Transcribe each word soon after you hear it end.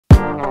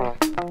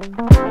Hello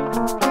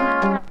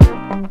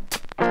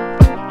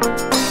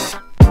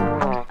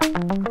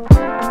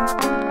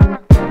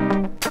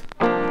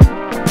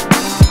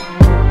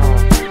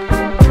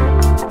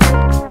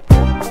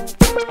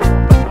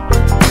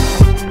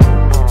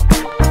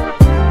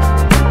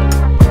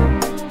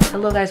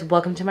guys,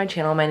 welcome to my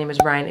channel. My name is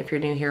Riayn. If you're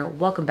new here,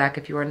 welcome back.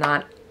 If you are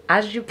not,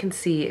 as you can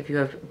see, if you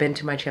have been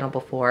to my channel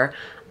before,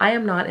 I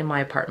am not in my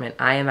apartment.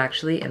 I am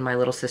actually in my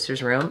little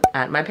sister's room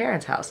at my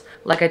parents' house.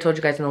 Like I told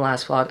you guys in the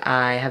last vlog,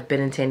 I have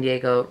been in San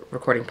Diego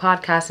recording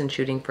podcasts and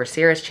shooting for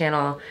Sierra's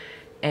channel,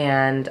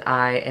 and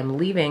I am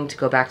leaving to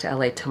go back to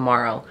LA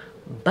tomorrow.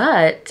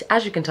 But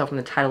as you can tell from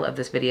the title of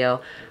this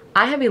video,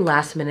 I have a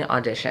last minute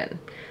audition.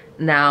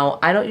 Now,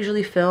 I don't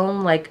usually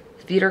film like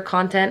theater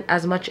content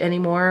as much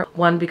anymore.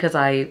 One, because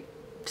I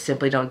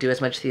simply don't do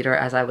as much theater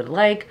as I would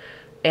like,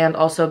 and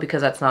also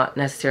because that's not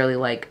necessarily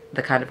like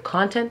the kind of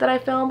content that I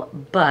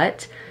film.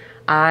 But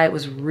I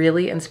was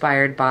really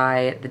inspired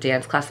by the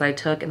dance class that I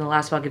took in the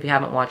last vlog. If you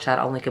haven't watched that,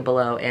 I'll link it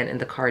below and in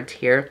the cards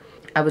here.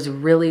 I was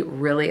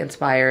really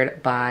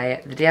inspired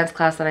by the dance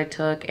class that I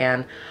took,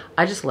 and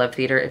I just love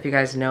theater. If you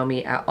guys know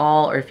me at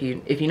all, or if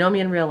you know me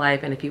in real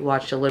life, and if you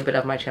watched a little bit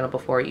of my channel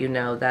before, you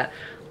know that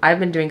I've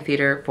been doing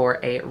theater for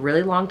a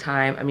really long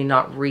time. I mean,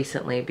 not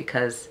recently,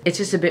 because it's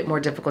just a bit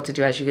more difficult to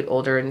do as you get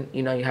older and,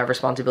 you know, you have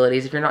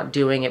responsibilities. If you're not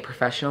doing it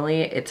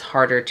professionally, it's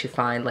harder to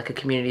find like a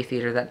community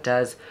theater that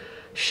does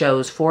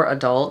shows for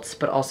adults,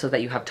 but also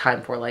that you have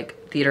time for. Like,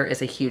 theater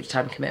is a huge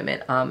time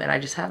commitment, and I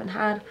just haven't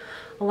had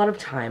a lot of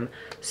time.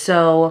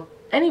 So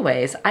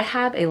anyways, I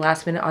have a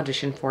last minute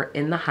audition for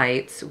In the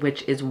Heights,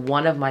 which is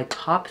one of my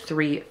top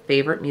 3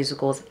 favorite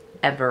musicals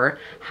ever.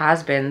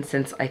 Has been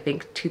since I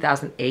think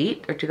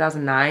 2008 or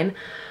 2009.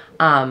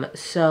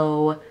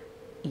 So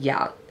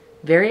yeah,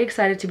 very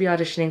excited to be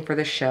auditioning for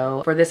this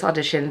show. For this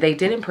audition, they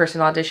did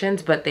in-person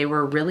auditions, but they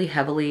were really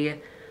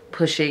heavily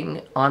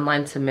pushing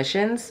online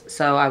submissions.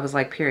 So I was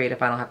like, period,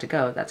 if I don't have to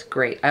go, that's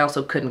great. I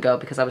also couldn't go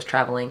because I was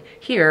traveling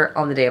here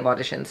on the day of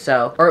audition.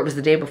 So, or it was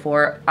the day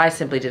before. I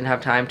simply didn't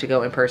have time to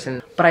go in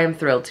person, but I am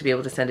thrilled to be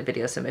able to send a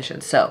video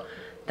submission. So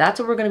that's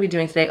what we're going to be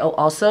doing today. Oh,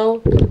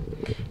 also,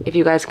 if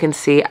you guys can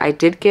see, I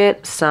did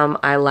get some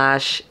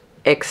eyelash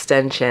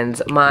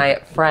extensions. My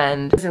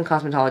friend is in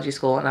cosmetology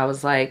school, and I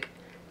was like,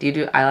 do you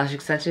do eyelash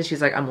extensions?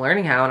 She's like, I'm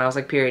learning how. And I was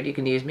like, period, you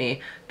can use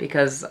me,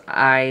 because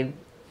I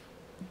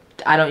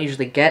don't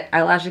usually get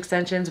eyelash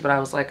extensions, but I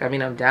was like, I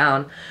mean, I'm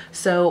down.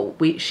 So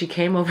she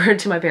came over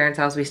to my parents'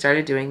 house. We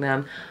started doing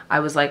them.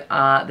 I was like,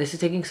 this is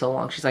taking so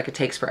long. She's like, it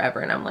takes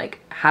forever. And I'm like,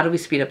 how do we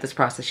speed up this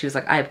process? She was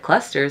like, I have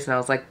clusters. And I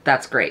was like,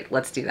 that's great.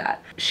 Let's do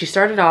that. She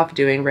started off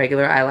doing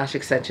regular eyelash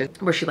extensions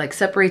where she like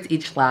separates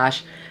each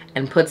lash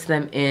and puts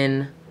them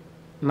in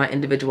my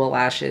individual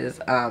lashes,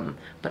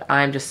 but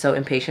I'm just so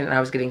impatient, and I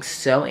was getting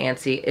so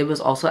antsy. It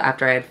was also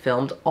after I had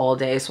filmed all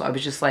day, so I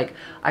was just like,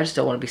 I just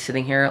don't want to be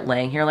sitting here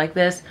laying here like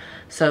this.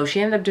 So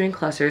she ended up doing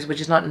clusters, which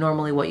is not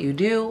normally what you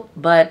do,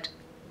 but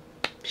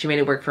she made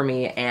it work for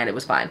me and it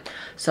was fine.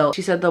 So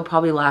she said they'll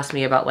probably last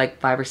me about like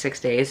 5 or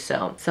 6 days.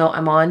 So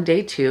I'm on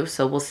day 2,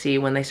 so we'll see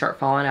when they start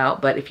falling out.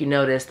 But if you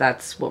notice,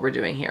 that's what we're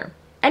doing here.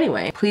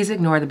 Anyway, please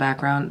ignore the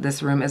background.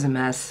 This room is a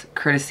mess,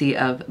 courtesy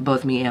of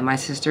both me and my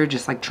sister,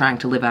 just like trying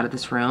to live out of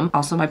this room.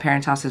 Also, my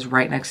parents' house is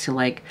right next to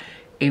like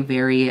a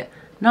very,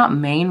 not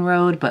main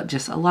road, but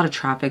just a lot of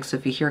traffic. So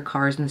if you hear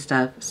cars and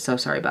stuff, so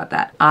sorry about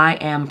that. I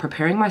am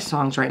preparing my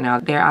songs right now.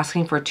 They're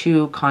asking for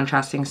 2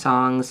 contrasting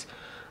songs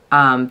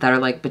that are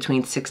like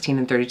between 16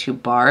 and 32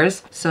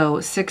 bars. So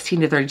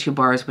 16 to 32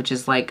 bars, which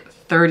is like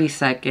 30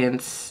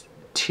 seconds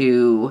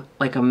to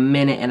like a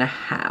minute and a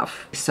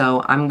half.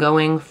 So I'm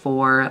going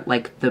for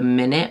like the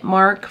minute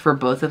mark for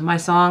both of my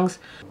songs,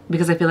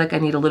 because I feel like I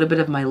need a little bit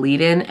of my lead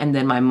in and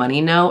then my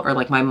money note, or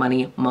like my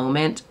money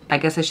moment, I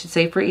guess I should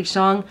say, for each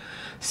song.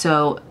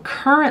 So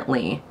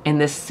currently, and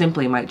this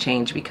simply might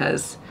change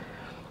because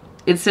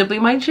it simply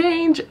might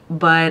change,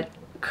 but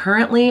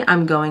currently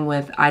I'm going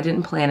with I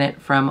Didn't Plan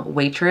It from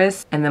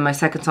Waitress, and then my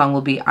second song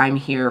will be I'm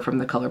Here from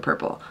The Color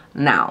Purple.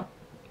 Now,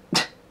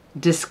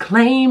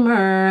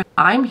 disclaimer,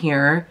 I'm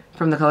Here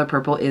from The Color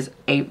Purple is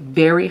a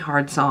very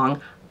hard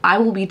song. I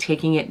will be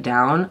taking it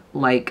down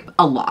like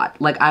a lot.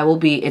 Like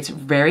it's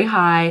very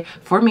high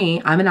for me.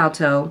 I'm an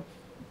alto,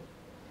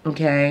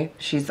 okay?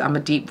 I'm a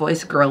deep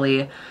voice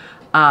girly.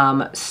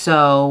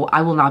 So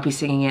I will not be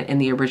singing it in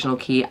the original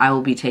key. I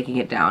will be taking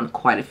it down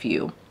quite a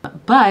few.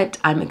 But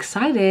I'm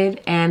excited,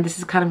 and this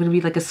is kind of gonna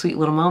be like a sweet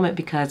little moment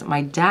because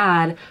my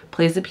dad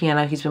plays the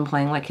piano. He's been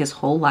playing like his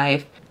whole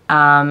life.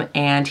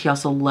 And he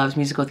also loves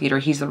musical theater.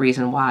 He's the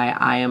reason why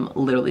I am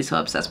literally so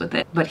obsessed with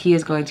it. But he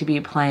is going to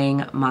be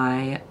playing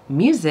my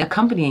music,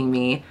 accompanying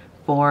me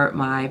for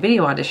my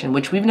video audition,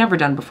 which we've never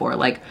done before.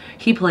 Like,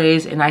 he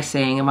plays and I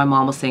sing, and my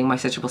mom will sing, my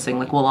sister will sing,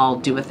 like we'll all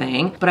do a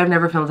thing. But I've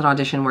never filmed an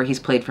audition where he's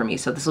played for me,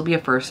 so this will be a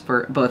first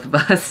for both of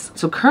us.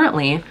 So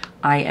currently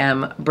I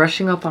am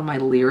brushing up on my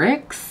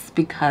lyrics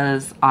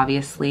because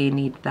obviously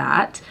need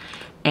that,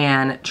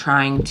 and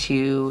trying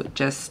to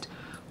just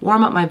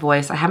warm up my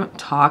voice. I haven't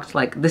talked,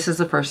 like this is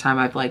the first time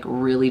I've like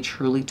really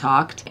truly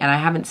talked, and I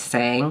haven't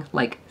sang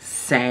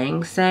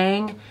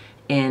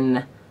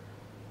in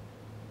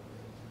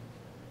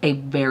a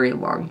very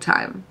long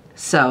time.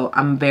 So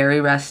I'm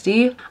very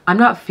rusty. I'm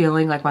not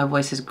feeling like my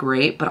voice is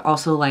great, but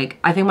also like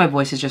I think my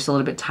voice is just a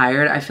little bit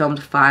tired. I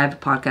filmed 5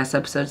 podcast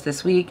episodes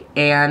this week,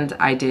 and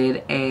I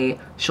did a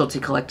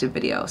Schulte Collective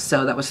video.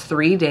 So that was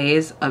 3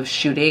 days of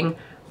shooting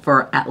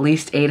for at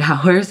least 8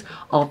 hours,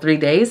 all 3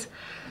 days.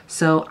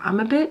 So I'm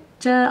a bit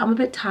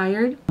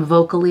tired.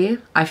 Vocally,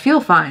 I feel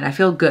fine. I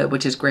feel good,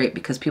 which is great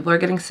because people are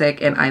getting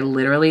sick, and I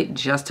literally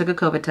just took a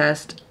COVID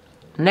test.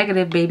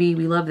 Negative, baby.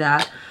 We love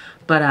that.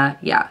 But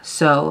yeah,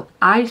 so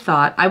I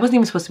thought I wasn't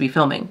even supposed to be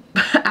filming,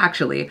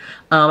 actually.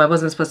 I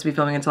wasn't supposed to be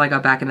filming until I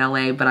got back in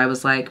LA, but I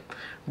was like,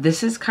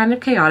 this is kind of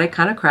chaotic,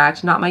 kind of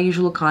cracked, not my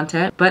usual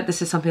content, but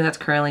this is something that's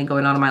currently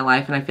going on in my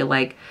life, and I feel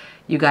like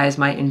you guys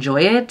might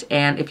enjoy it.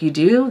 And if you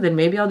do, then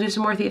maybe I'll do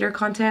some more theater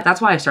content.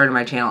 That's why I started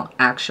my channel,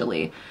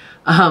 actually,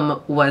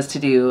 was to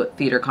do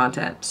theater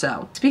content.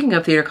 So speaking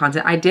of theater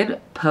content, I did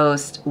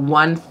post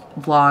one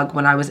vlog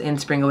when I was in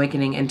Spring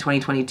Awakening in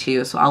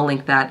 2022. So I'll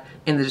link that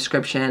in the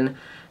description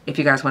if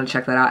you guys want to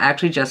check that out. I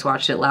actually just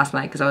watched it last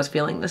night because I was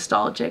feeling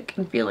nostalgic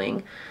and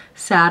feeling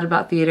sad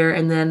about theater,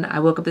 and then I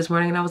woke up this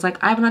morning and I was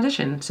like, I have an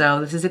audition, so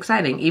this is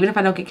exciting. Even if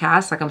I don't get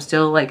cast, like I'm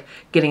still like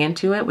getting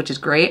into it, which is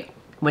great.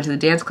 Went to the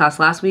dance class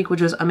last week, which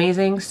was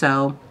amazing,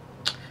 so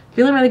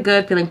feeling really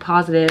good, feeling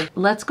positive.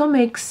 Let's go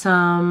make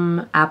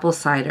some apple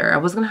cider. I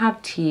was gonna have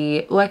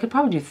tea. Oh, I could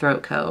probably do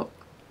throat coat.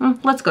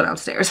 Let's go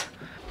downstairs.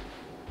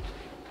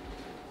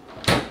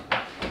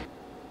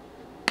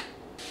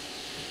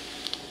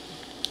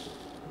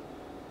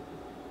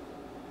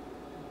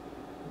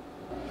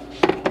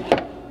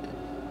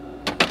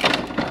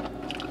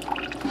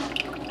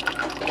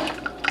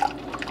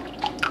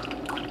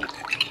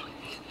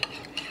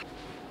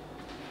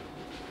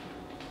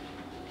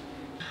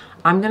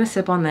 I'm gonna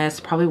sip on this,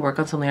 probably work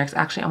on some lyrics.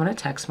 Actually, I'm gonna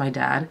text my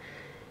dad.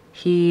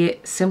 He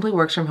simply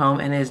works from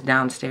home and is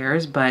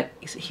downstairs, but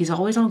he's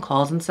always on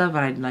calls and stuff, and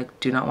I like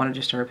do not want to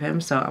disturb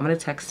him. So I'm gonna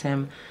text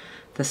him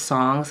the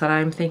songs that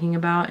I'm thinking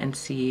about and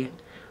see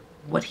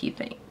what he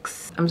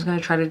thinks. I'm just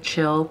gonna try to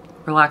chill,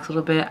 relax a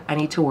little bit. I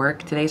need to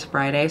work. Today's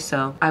Friday,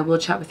 so I will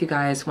chat with you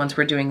guys once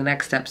we're doing the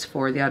next steps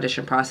for the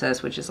audition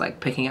process, which is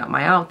like picking out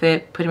my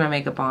outfit, putting my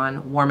makeup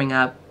on, warming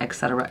up,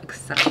 etc,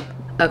 etc.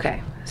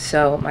 Okay,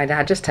 so my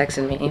dad just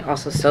texted me,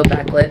 also so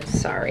backlit,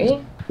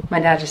 sorry.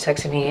 My dad just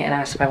texted me and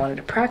asked if I wanted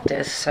to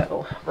practice,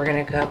 so we're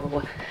gonna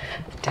go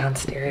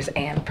downstairs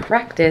and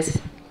practice.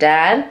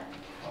 Dad,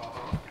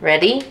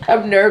 ready?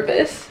 I'm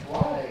nervous.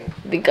 Why?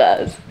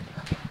 Because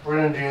we're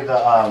gonna do the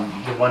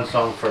one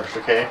song first,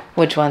 okay?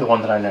 which one? The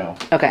one that I know.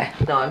 Okay.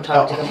 No, I'm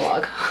talking to the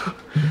vlog.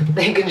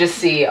 They can just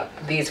see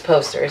these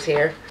posters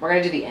here. We're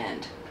gonna do the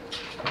end.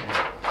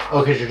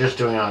 Oh, because you're just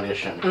doing an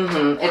audition.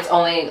 It's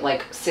only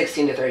like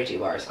 16 to 32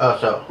 bars. Oh,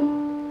 so.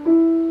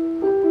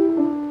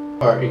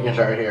 Or you can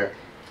start right here.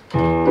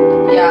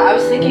 Yeah, I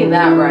was thinking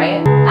that,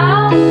 right?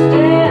 I'll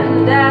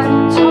stand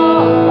as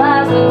tall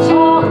as the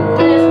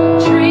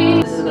tallest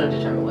tree. This is gonna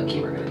determine what key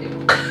we're gonna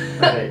do.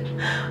 Right.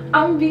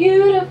 I'm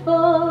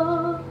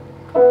beautiful.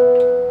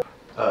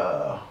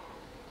 I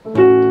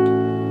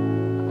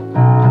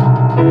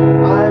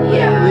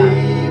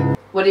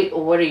believe.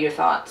 What are your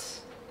thoughts?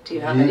 Do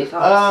you have any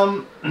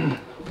thoughts?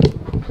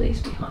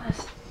 Please be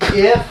honest.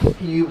 If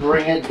you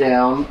bring it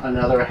down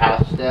another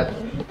half step,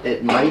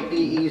 it might be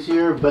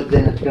easier, but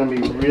then it's going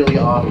to be really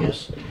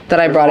obvious That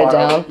I brought it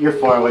down? You're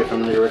far away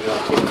from the original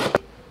key.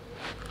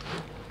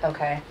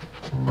 Okay.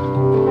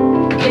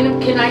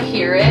 Can I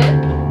hear it?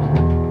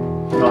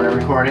 You want to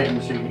record it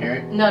and so you can hear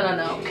it? No.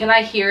 Can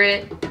I hear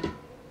it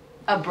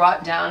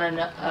brought down and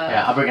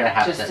yeah, I'll bring it a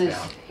half just step to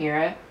down. hear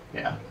it?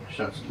 Yeah,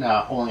 so it's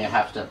now only a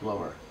half step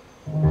lower.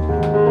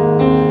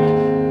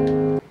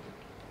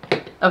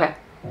 Okay.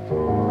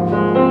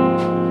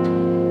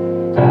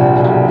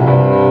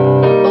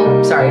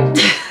 Oh, sorry.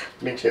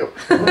 Me too.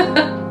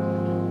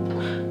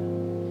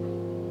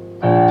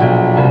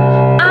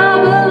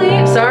 I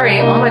believe. Sorry.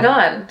 Oh my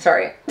God.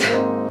 Sorry.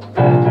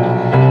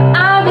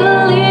 I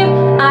believe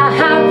I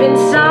have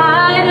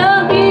inside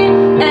of me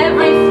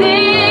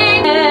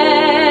everything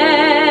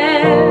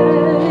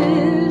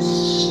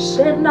else,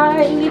 and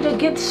I need to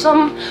get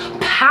some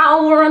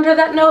power under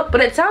that note,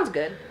 but it sounds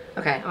good.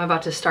 Okay, I'm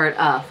about to start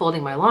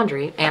folding my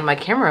laundry, and my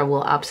camera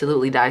will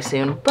absolutely die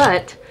soon,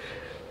 but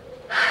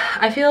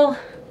I feel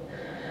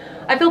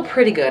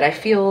pretty good. I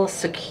feel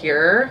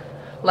secure.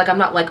 Like, I'm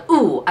not like,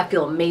 ooh, I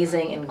feel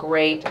amazing and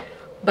great,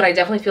 but I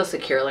definitely feel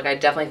secure. Like, I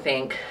definitely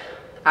think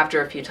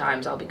after a few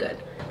times I'll be good.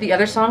 The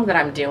other song that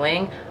I'm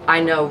doing,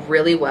 I know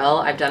really well.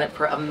 I've done it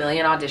for a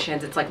million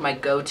auditions. It's like my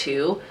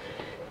go-to.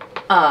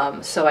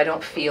 So I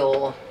don't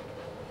feel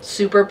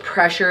super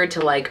pressured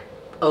to like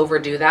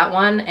overdo that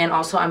one. And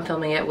also I'm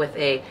filming it with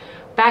a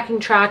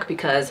backing track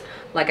because,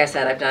 like I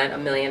said, I've done it a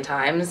million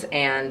times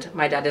and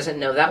my dad doesn't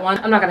know that one.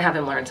 I'm not gonna have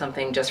him learn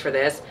something just for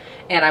this.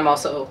 And I'm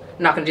also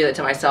not gonna do that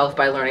to myself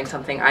by learning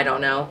something I don't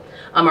know.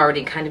 I'm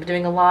already kind of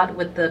doing a lot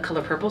with the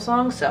Color Purple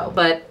song, so.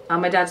 But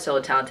my dad's so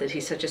talented.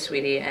 He's such a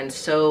sweetie and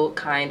so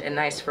kind and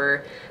nice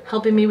for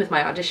helping me with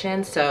my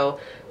audition. So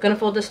I'm gonna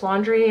fold this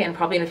laundry and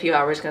probably in a few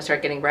hours gonna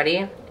start getting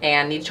ready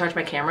and need to charge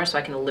my camera so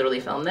I can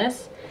literally film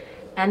this.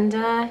 And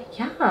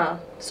yeah,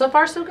 so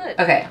far so good.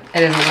 Okay,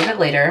 it is a little bit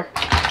later.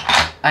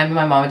 I'm in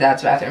my mom and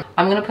dad's bathroom.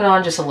 I'm gonna put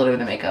on just a little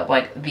bit of makeup,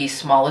 like the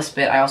smallest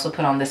bit. I also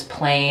put on this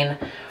plain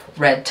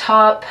red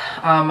top.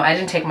 I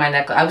didn't take my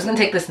necklace. I was gonna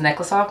take this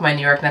necklace off, my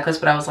New York necklace,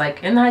 but I was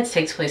like, In the Heights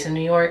takes place in New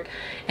York,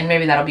 and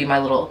maybe that'll be my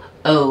little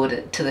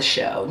ode to the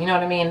show. You know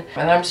what I mean? And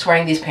then I'm just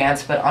wearing these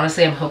pants, but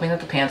honestly, I'm hoping that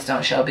the pants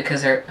don't show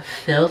because they're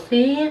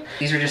filthy.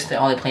 These are just the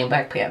only plain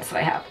black pants that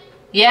I have.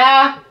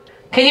 Yeah?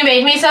 Can you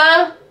make me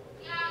some?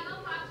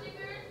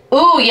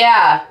 Ooh,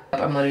 yeah.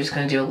 I'm literally just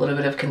gonna do a little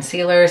bit of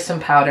concealer, some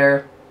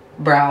powder,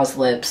 brows,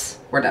 lips,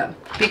 we're done.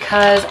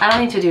 Because I don't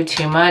need to do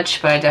too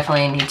much, but I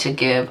definitely need to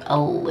give a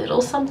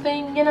little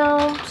something, you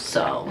know,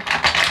 so.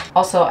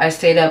 Also, I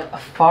stayed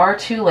up far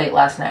too late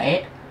last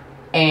night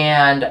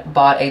and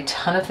bought a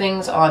ton of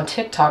things on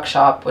TikTok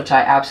Shop, which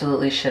I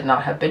absolutely should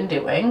not have been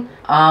doing,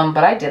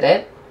 but I did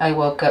it. I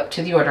woke up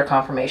to the order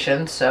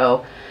confirmation,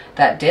 so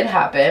that did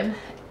happen.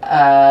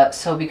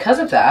 So because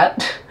of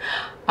that,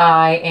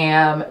 I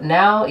am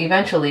now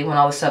eventually, when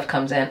all the stuff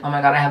comes in, oh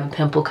my god, I have a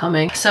pimple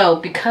coming. So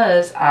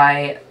because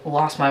I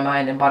lost my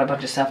mind and bought a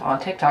bunch of stuff on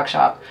TikTok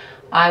Shop,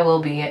 I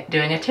will be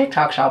doing a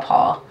TikTok Shop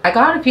haul. I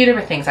got a few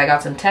different things. I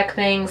got some tech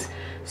things,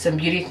 some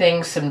beauty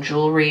things, some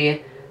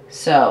jewelry.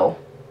 So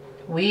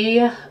we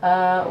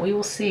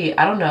will see.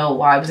 I don't know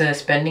why I was in a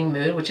spending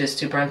mood, which is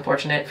super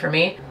unfortunate for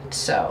me.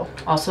 So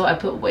also I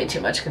put way too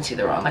much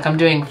concealer on. Like I'm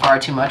doing far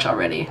too much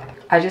already.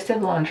 I just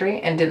did laundry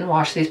and didn't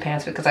wash these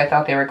pants because I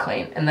thought they were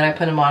clean. And then I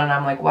put them on and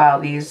I'm like, wow,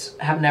 these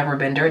have never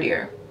been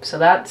dirtier. So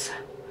that's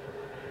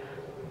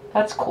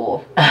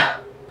cool.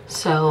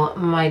 So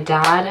my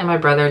dad and my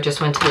brother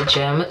just went to the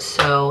gym.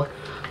 So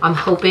I'm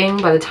hoping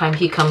by the time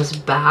he comes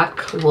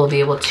back, we'll be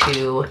able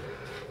to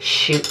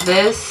shoot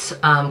this.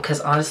 Cause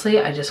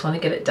honestly, I just want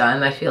to get it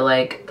done. I feel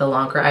like the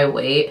longer I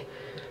wait,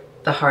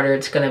 the harder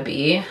it's gonna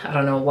be. I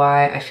don't know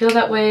why I feel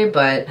that way,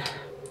 but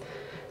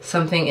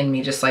something in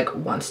me just like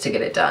wants to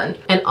get it done.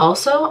 And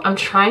also I'm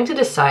trying to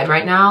decide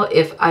right now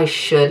if I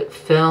should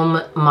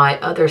film my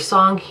other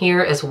song here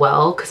as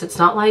well, because it's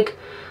not like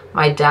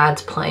my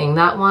dad's playing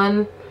that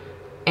one.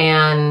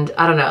 And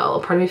I don't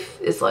know, part of me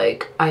is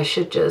like, I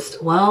should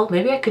just, well,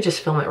 maybe I could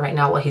just film it right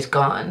now while he's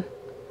gone.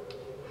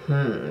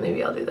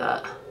 Maybe I'll do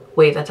that.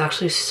 Wait, that's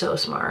actually so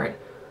smart.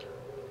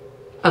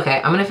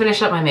 Okay, I'm gonna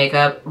finish up my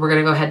makeup. We're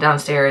gonna go head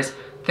downstairs,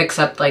 fix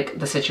up like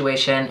the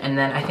situation, and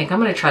then I think I'm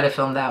gonna try to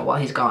film that while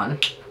he's gone.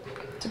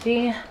 To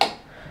be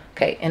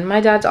okay in my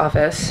dad's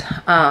office.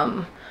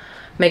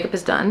 Makeup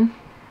is done,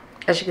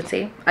 as you can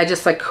see. I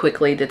just like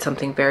quickly did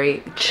something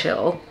very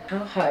chill. How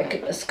high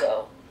could this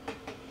go?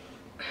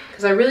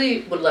 Because I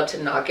really would love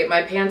to not get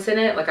my pants in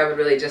it. Like I would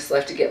really just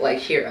love to get like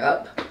here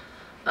up.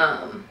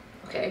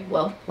 Okay,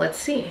 well, let's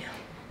see.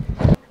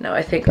 No,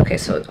 I think, okay,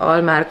 so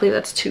automatically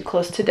that's too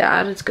close to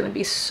dad. It's gonna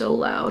be so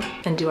loud.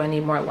 And do I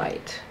need more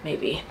light?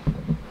 Maybe.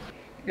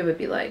 It would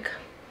be like,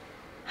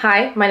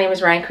 hi, my name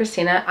is Riayn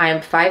Christina. I am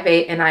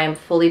 5'8" and I am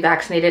fully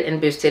vaccinated and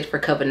boosted for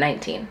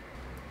COVID-19.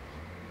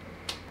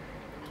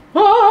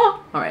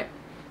 Oh! All right,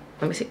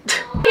 let me see.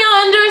 You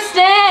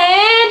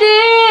understand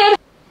it.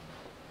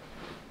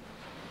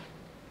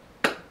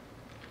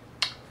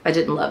 I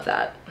didn't love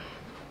that.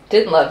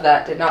 Didn't love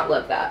that, did not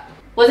love that.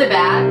 Was it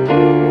bad?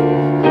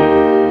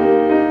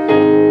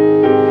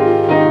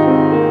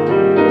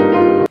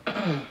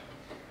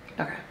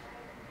 Okay,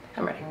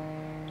 I'm ready.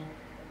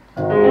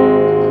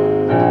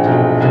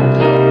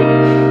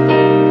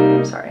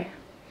 I'm sorry.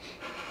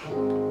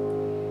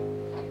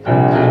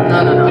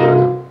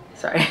 No.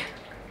 Sorry.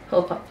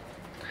 Hold on.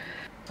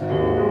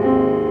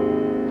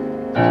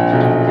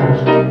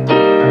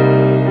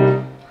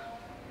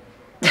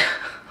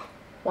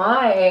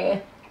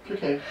 Why?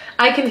 Okay.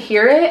 I can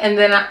hear it and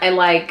then I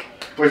like...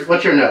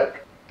 What's your note?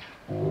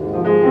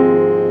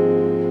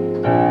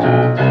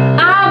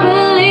 I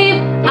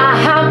believe I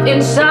have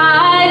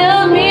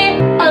inside of me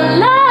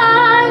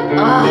alive.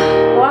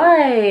 Ugh,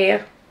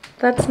 why?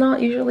 That's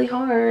not usually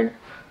hard.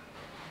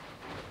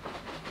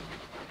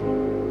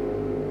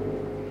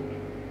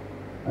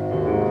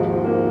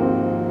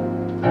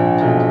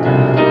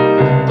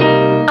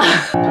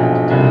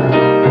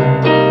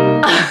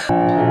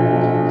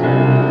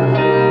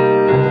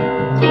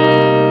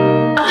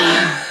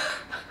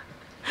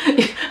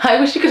 I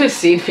wish you could have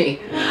seen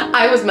me.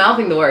 I was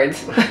mouthing the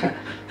words.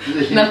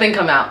 Nothing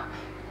come out.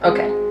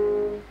 Okay.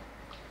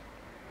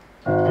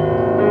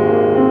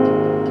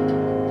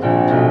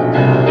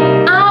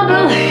 I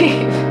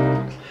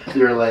believe.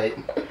 You're late.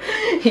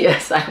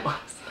 Yes, I was.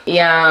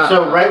 Yeah.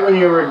 So right when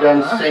you were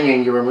done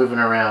singing, you were moving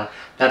around.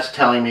 That's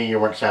telling me you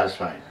weren't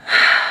satisfied.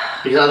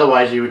 Because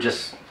otherwise you would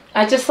just...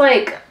 I just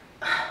like...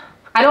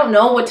 I don't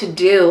know what to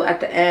do at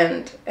the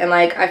end. And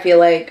like, I feel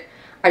like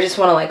I just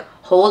want to like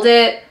hold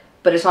it,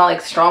 but it's not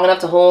like strong enough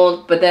to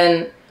hold. But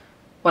then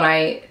when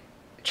I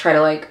try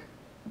to like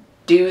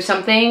do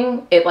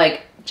something, it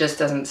like just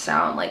doesn't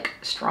sound like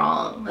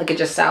strong. Like it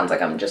just sounds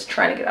like I'm just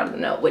trying to get out of the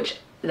note, which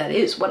that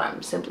is what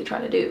I'm simply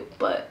trying to do,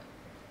 but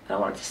I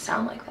don't want it to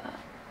sound like that.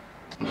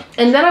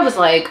 And then I was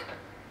like,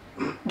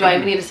 do I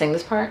even need to sing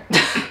this part?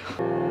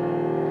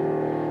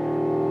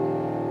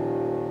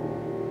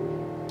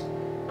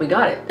 We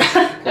got it.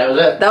 That was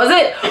it. That was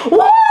it. Woo!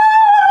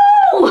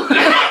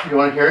 You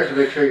want to hear it to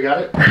make sure you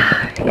got it?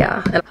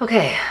 Yeah.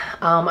 Okay,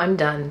 I'm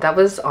done. That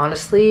was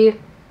honestly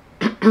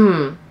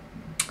that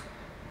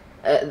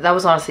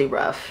was honestly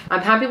rough.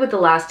 I'm happy with the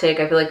last take.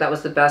 I feel like that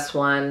was the best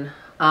one.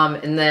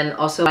 And then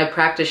also my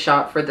practice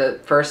shot for the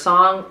first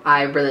song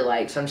I really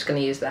liked, so I'm just gonna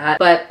use that.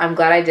 But I'm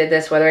glad I did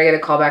this, whether I get a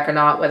callback or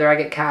not, whether I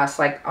get cast,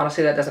 like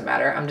honestly that doesn't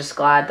matter. I'm just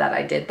glad that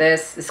I did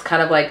this. It's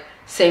kind of like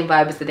same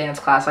vibe as the dance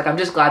class. Like I'm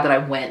just glad that I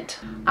went.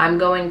 I'm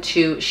going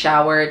to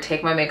shower,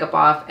 take my makeup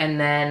off, and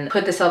then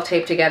put the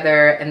self-tape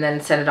together and then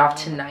send it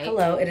off tonight.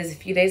 Hello, it is a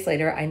few days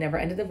later. I never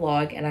ended the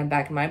vlog and I'm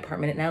back in my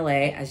apartment in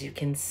LA, as you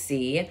can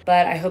see.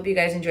 But I hope you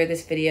guys enjoyed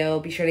this video.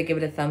 Be sure to give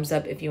it a thumbs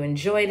up if you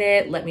enjoyed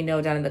it. Let me know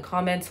down in the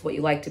comments what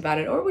you liked about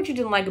it or what you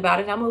didn't like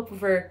about it. I'm open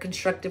for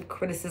constructive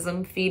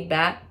criticism,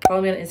 feedback.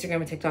 Follow me on Instagram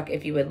and TikTok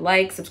if you would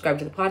like. Subscribe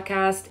to the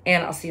podcast,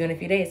 and I'll see you in a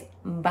few days.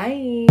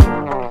 Bye.